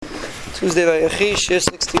Tuesday Vayechi, Shir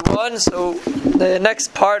 61. So the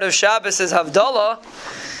next part of Shabbos is Havdalah,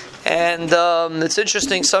 and it's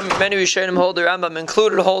interesting. Many Rishonim hold, the Rambam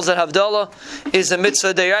included, holds that Havdalah is a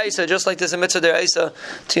mitzvah deraisa, just like there's a mitzvah deraisa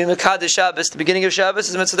to Mekadesh Shabbos. The beginning of Shabbos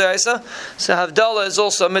is a mitzvah deraisa, so Havdalah is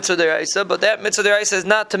also a mitzvah deraisa, but that mitzvah deraisa is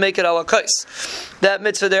not to make it alakais. That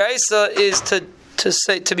mitzvah deraisa is to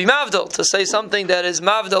be mavdal, to say something that is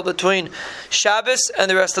mavdal between Shabbos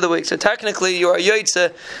and the rest of the week. So technically, you are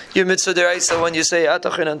yoytze your mitzvah deraisa when you say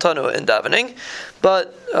atachin antanu in davening.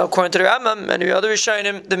 But according to the Rambam and the other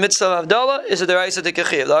Rishonim, the mitzvah of Havdalah is a deraisa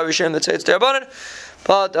d'kechiv. There are Rishonim that say it's derabanan,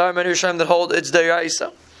 but there are many Rishonim that hold it's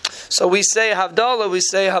deraisa. So we say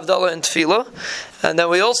Havdalah in Tefillah, and then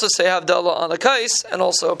we also say Havdalah on a kais, and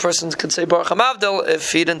also a person could say Baruch HaMavdal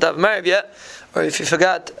if he didn't have married yet, or if he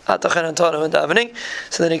forgot Atachin Antanu in davening,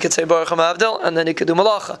 so then he could say Baruch HaMavdal, and then he could do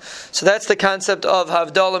Malacha. So that's the concept of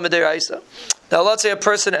Havdalah Midiraisa. Now let's say a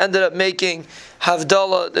person ended up making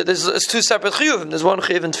Havdalah, it's two separate chiyuvim. There's one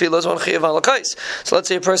chiyuv in Tefillah, there's one chiyuv on Lakais. So let's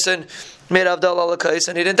say a person made Havdalah Lakais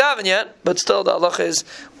and he didn't daven yet, but still the halach is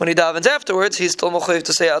when he davens afterwards, he's still mechuyev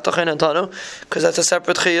to say Atachin Antanu, because that's a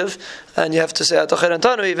separate chiyuv, and you have to say Atachin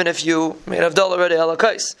Antanu even if you made Havdalah already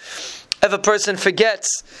Lakais. If a person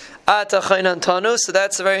forgets Atachin Antanu, so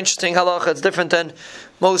that's a very interesting halacha. It's different than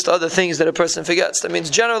most other things that a person forgets. That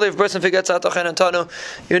means generally, if a person forgets Atachin Antanu,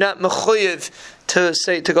 you're not mechuyev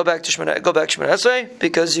to go back to Shemona Esrei,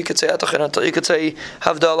 because you could say Atachin Antanu, you could say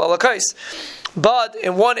Havdalah Lakais. But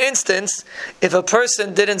in one instance, if a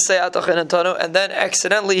person didn't say Atachin Antanu and then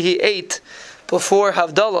accidentally he ate before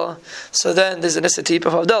Havdalah, so then there's an isatip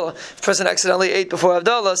of Havdalah. If a person accidentally ate before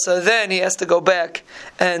Havdalah, so then he has to go back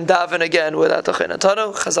and daven again with Atachin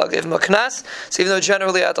Antanu. Chazal gave him a knas. So even though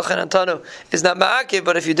generally Atachin Antanu is not ma'akiv,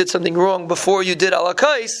 but if you did something wrong before you did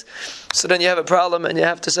alakais, so then you have a problem and you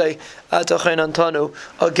have to say Atachin Antanu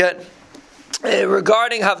again.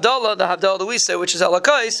 Regarding Havdalah, the Havdalah that we say, which is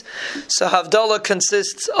Alakais, so Havdalah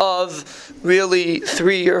consists of really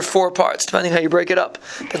 3 or 4 parts, depending how you break it up.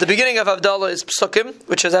 But the beginning of Havdalah is Psukim,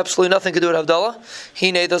 which has absolutely nothing to do with Havdalah.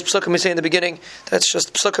 Hine, those Psukim we say in the beginning, that's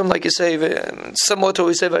just Psukim like you say, similar to what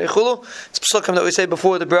we say Vayichulu. It's Psukim that we say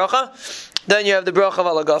before the Bracha. Then you have the Bracha of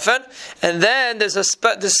Alagafen. And then there's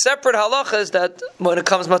there's separate halachas that when it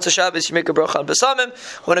comes Matzah Shabbos, you make a Bracha on Besamim.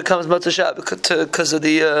 When it comes Matzah Shabbos, because of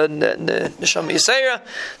the Neshama Yisera,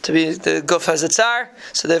 to be the Guf has a tzar,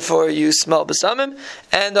 so therefore you smell Besamim.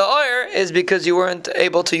 And the oir is because you weren't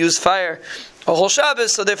able to use fire a whole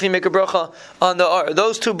Shabbos, so therefore you make a Bracha on the oir.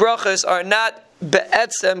 Those two brachas are not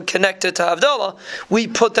be'etzem connected to Havdalah. We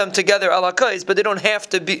put them together alakais, but they don't have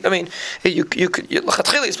to be. I mean, you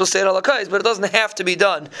l'chatchila you're supposed to say it alakais, but it doesn't have to be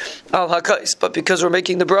done al hakais. But because we're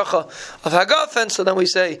making the bracha of hagafen, so then we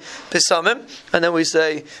say pisamim, and then we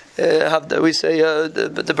say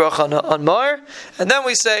the bracha on mar, and then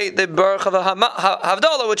we say the bracha of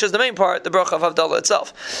Havdalah, which is the main part, the bracha of Havdalah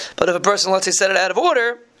itself. But if a person, let's say, said it out of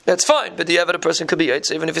order, that's fine, but the a person could be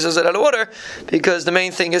yaitz, even if he says it out of order, because the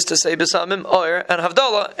main thing is to say Besamim, Oyer, and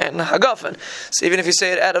Havdalah, and Hagafen. So even if you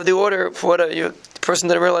say it out of the order, for whatever the person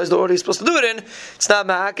didn't realize the order he's supposed to do it in, it's not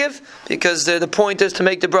ma'akiv, because the point is to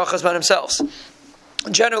make the brachas by themselves.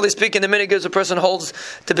 Generally speaking, the minhag is a person holds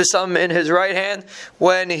the Besamim in his right hand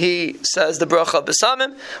when he says the bracha of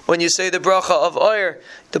Besamim. When you say the bracha of Oyer,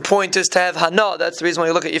 the point is to have hana. That's the reason why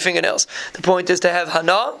you look at your fingernails. The point is to have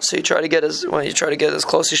hana, so you try to get as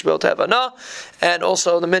close as you should be able to have hana. And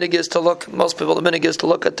also the minhag is to look. Most people, the minhag is to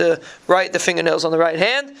look at the fingernails on the right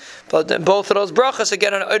hand. But then both of those brachas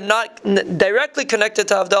again are not directly connected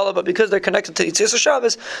to Havdalah, but because they're connected to Yitzis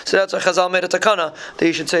Shabbos, so that's why Chazal made a takana that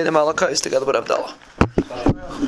you should say the Malakais together with Havdalah.